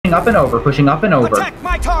pushing up and over, pushing up and over. Attack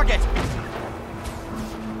my target.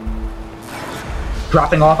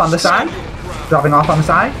 Dropping off on the side. Dropping off on the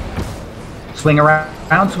side. Swing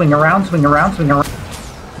around, swing around, swing around, swing around.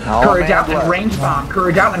 Courage out and range bomb.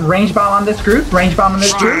 Courage out and range bomb on this group. Range bomb on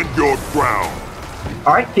this group. Stand your ground.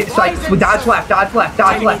 Alright, dodge left, dodge left,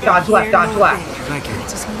 dodge left, dodge left, dodge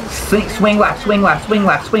left. Swing left, swing left, swing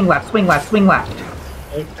left, swing left, swing left, swing left.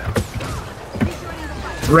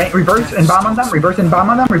 Reverse and bomb on them, reverse and bomb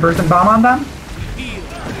on them, reverse and bomb on them.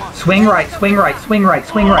 Swing right, swing right, swing right,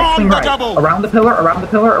 swing right, swing right. Around the pillar, around the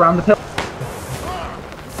pillar, around the pillar.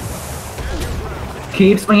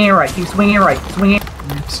 Keep swinging right, keep swinging right, swinging.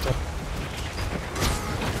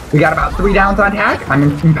 We got about 3 downs on tag. I'm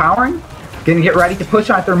empowering. Gonna get ready to push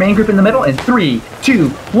out their main group in the middle in 3, 2,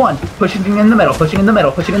 1. Pushing in the middle, pushing in the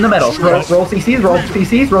middle, pushing in the middle. Roll CCs, roll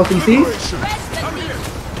CCs, roll CCs.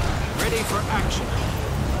 Ready for action.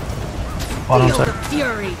 Hold on a sec.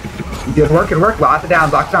 Fury. Good work, good work. Lots of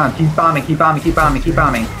downs, lots of downs. Keep bombing, keep bombing, keep bombing, keep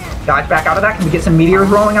bombing. Dodge back out of that. Can we get some meteors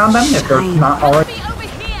rolling on them if they're not already?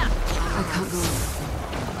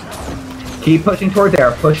 Keep pushing towards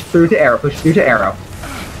arrow. Push through to arrow. Push through to arrow.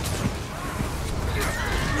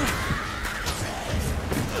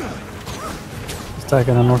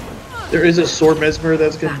 Stacking on north. There is a sword mesmer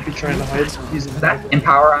that's going to be trying to hide. He's in That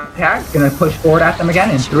empower on attack. Gonna push forward at them again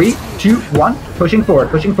in 3, 2, 1. Pushing forward,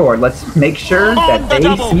 pushing forward. Let's make sure that they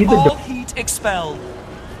see the door. Heat expelled.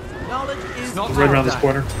 Knowledge is right around this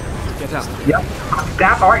corner. Get out. Yep.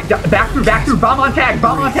 That, all right. Back through, back through. Bomb on tag.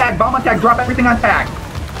 Bomb on tag. Bomb on tag. Drop everything on tag.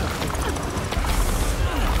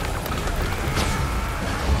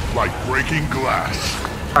 Like breaking glass.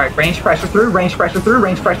 All right. Range pressure through. Range pressure through.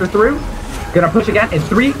 Range pressure through. Gonna push again in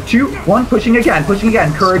 3, 2, 1. Pushing again. Pushing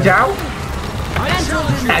again. Courage out.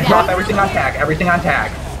 And drop everything on tag. Everything on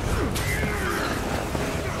tag.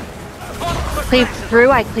 Cleave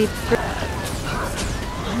through. I cleave through.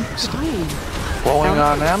 Rolling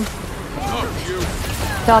on them.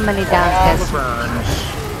 So many downs, guys.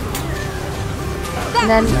 And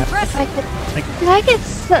then if I could, did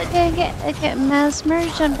I get mesmer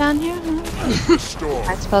jump down here?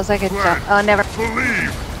 I suppose I could jump. Oh, never.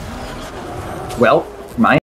 Believe. Well, my